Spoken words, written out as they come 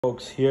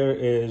Folks, here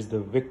is the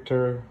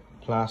Victor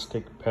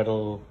plastic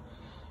pedal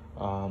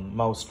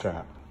mouse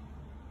trap.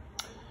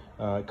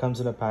 It comes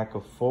in a pack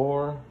of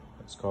 4.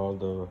 It's called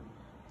the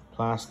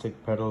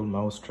plastic pedal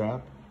mouse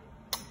trap.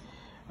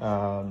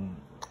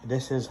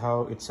 This is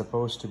how it's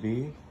supposed to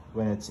be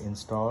when it's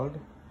installed,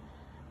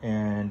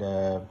 and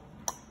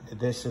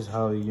this is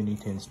how you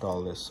need to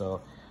install this. So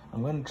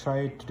I'm going to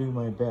try to do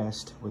my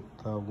best with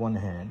one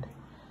hand.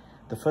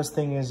 The first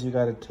thing is you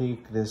got to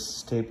take this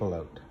staple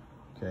out,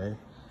 okay?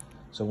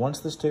 So once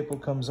the staple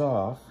comes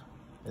off,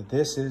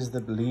 this is the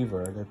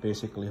lever that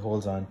basically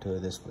holds on to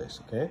this place,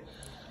 okay?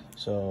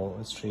 So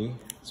let's see,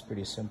 it's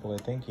pretty simple, I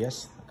think.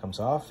 Yes, it comes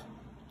off,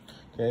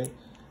 okay?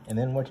 And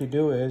then what you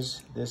do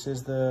is, this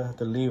is the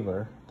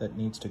lever that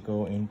needs to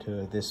go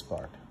into this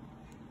part,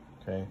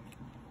 okay?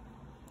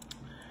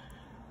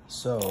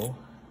 So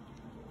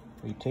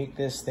we take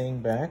this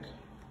thing back,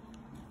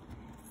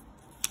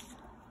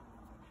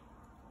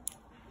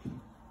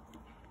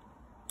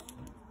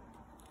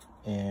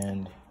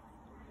 and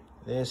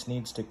this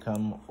needs to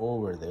come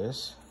over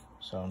this.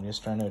 So I'm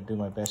just trying to do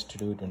my best to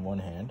do it in one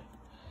hand.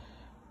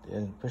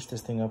 Then push this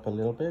thing up a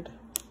little bit,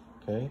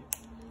 okay,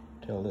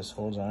 till this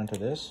holds on to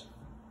this,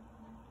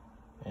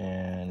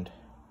 and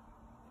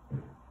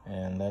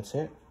that's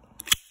it.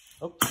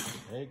 Oh,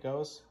 there it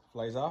goes,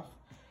 flies off.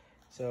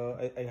 So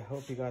I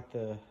hope you got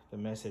the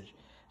message.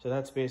 So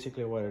that's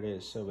basically what it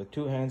is. So with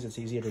two hands it's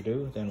easier to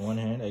do than one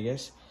hand, I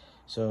guess.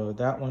 So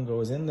that one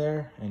goes in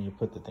there and you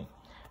put the thing.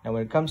 Now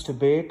when it comes to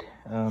bait,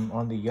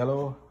 on the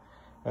yellow,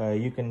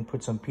 you can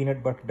put some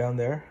peanut butter down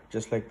there,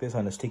 just like this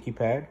on a sticky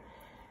pad.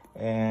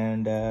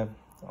 And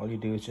all you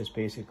do is just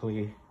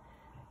basically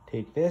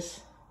take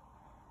this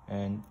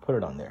and put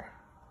it on there,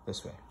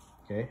 this way,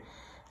 okay?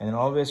 And then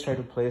always try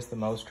to place the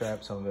mouse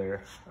trap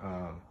somewhere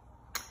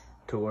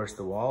towards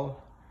the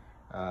wall.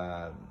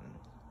 And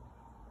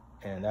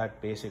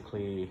that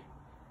basically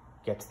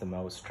gets the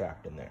mouse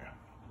trapped in there.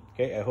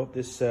 Okay, I hope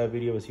this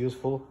video was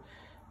useful.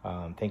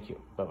 Thank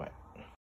you, bye-bye.